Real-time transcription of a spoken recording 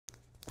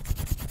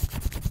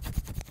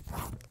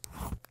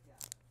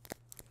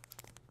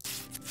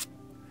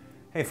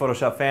Hey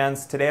Photoshop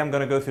fans, today I'm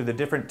going to go through the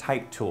different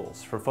type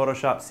tools for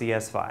Photoshop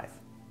CS5.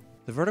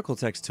 The vertical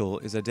text tool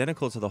is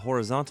identical to the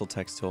horizontal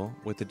text tool,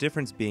 with the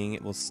difference being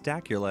it will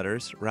stack your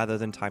letters rather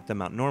than type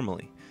them out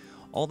normally.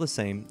 All the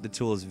same, the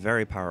tool is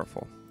very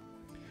powerful.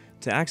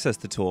 To access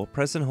the tool,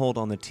 press and hold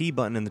on the T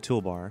button in the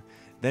toolbar,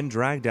 then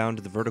drag down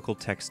to the vertical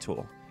text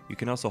tool. You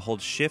can also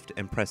hold Shift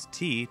and press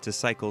T to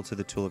cycle to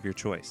the tool of your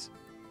choice.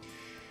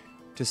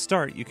 To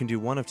start, you can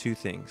do one of two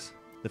things.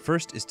 The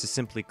first is to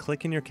simply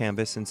click in your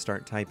canvas and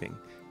start typing.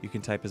 You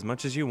can type as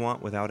much as you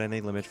want without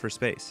any limit for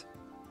space.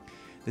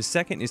 The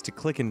second is to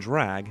click and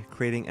drag,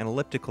 creating an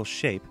elliptical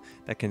shape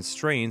that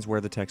constrains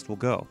where the text will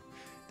go.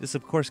 This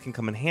of course can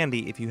come in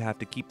handy if you have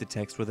to keep the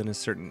text within a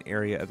certain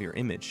area of your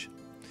image.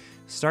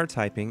 Start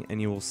typing and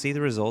you will see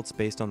the results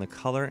based on the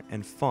color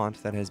and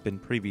font that has been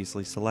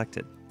previously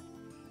selected.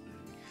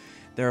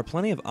 There are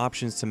plenty of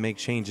options to make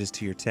changes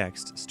to your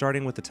text,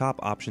 starting with the top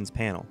options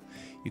panel.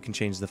 You can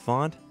change the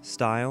font,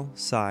 style,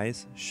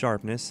 size,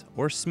 sharpness,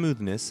 or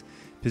smoothness,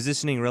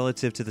 positioning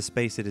relative to the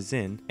space it is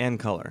in, and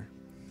color.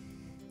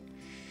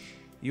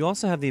 You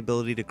also have the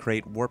ability to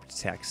create warped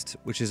text,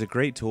 which is a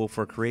great tool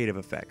for creative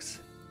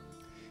effects.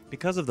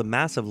 Because of the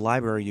massive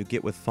library you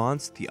get with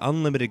fonts, the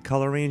unlimited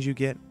color range you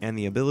get, and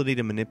the ability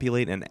to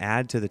manipulate and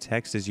add to the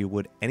text as you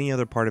would any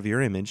other part of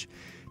your image,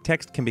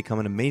 text can become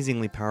an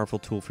amazingly powerful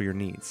tool for your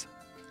needs.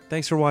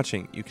 Thanks for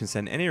watching. You can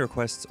send any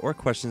requests or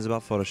questions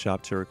about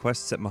Photoshop to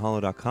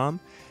requests@mahalo.com,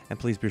 and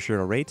please be sure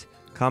to rate,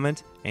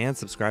 comment, and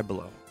subscribe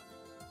below.